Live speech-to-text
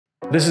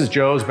This is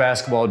Joe's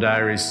Basketball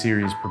Diaries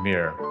series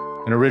premiere,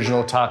 an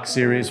original talk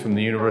series from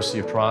the University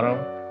of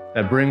Toronto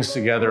that brings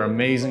together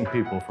amazing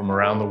people from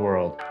around the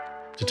world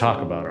to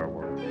talk about our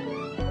work.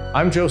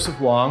 I'm Joe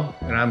Wong,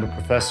 and I'm a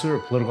professor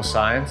of political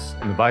science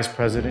and the Vice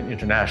President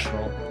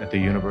International at the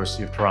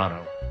University of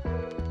Toronto.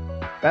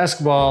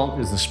 Basketball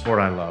is the sport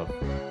I love,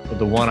 but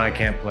the one I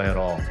can't play at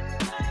all.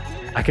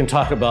 I can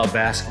talk about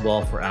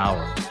basketball for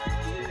hours.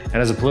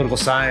 And as a political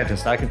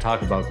scientist, I can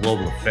talk about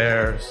global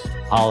affairs,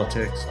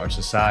 politics, our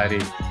society,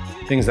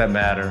 things that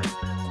matter.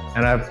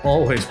 And I've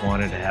always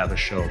wanted to have a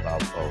show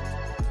about both.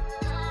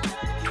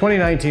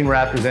 2019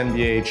 Raptors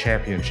NBA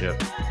Championship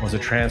was a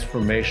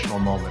transformational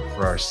moment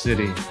for our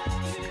city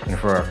and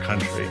for our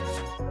country.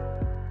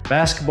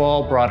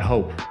 Basketball brought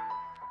hope,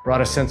 brought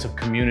a sense of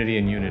community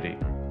and unity.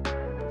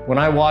 When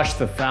I watched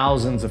the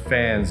thousands of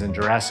fans in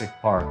Jurassic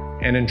Park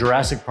and in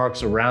Jurassic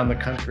Parks around the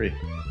country,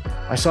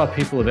 I saw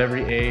people of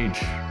every age,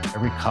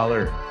 every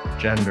color,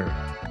 gender,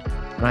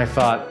 and I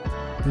thought,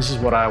 this is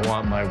what I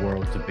want my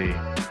world to be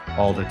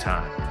all the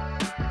time.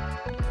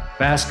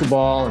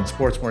 Basketball and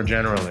sports more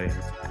generally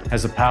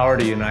has the power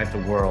to unite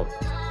the world,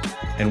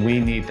 and we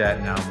need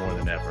that now more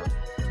than ever.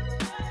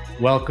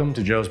 Welcome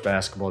to Joe's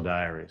Basketball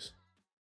Diaries.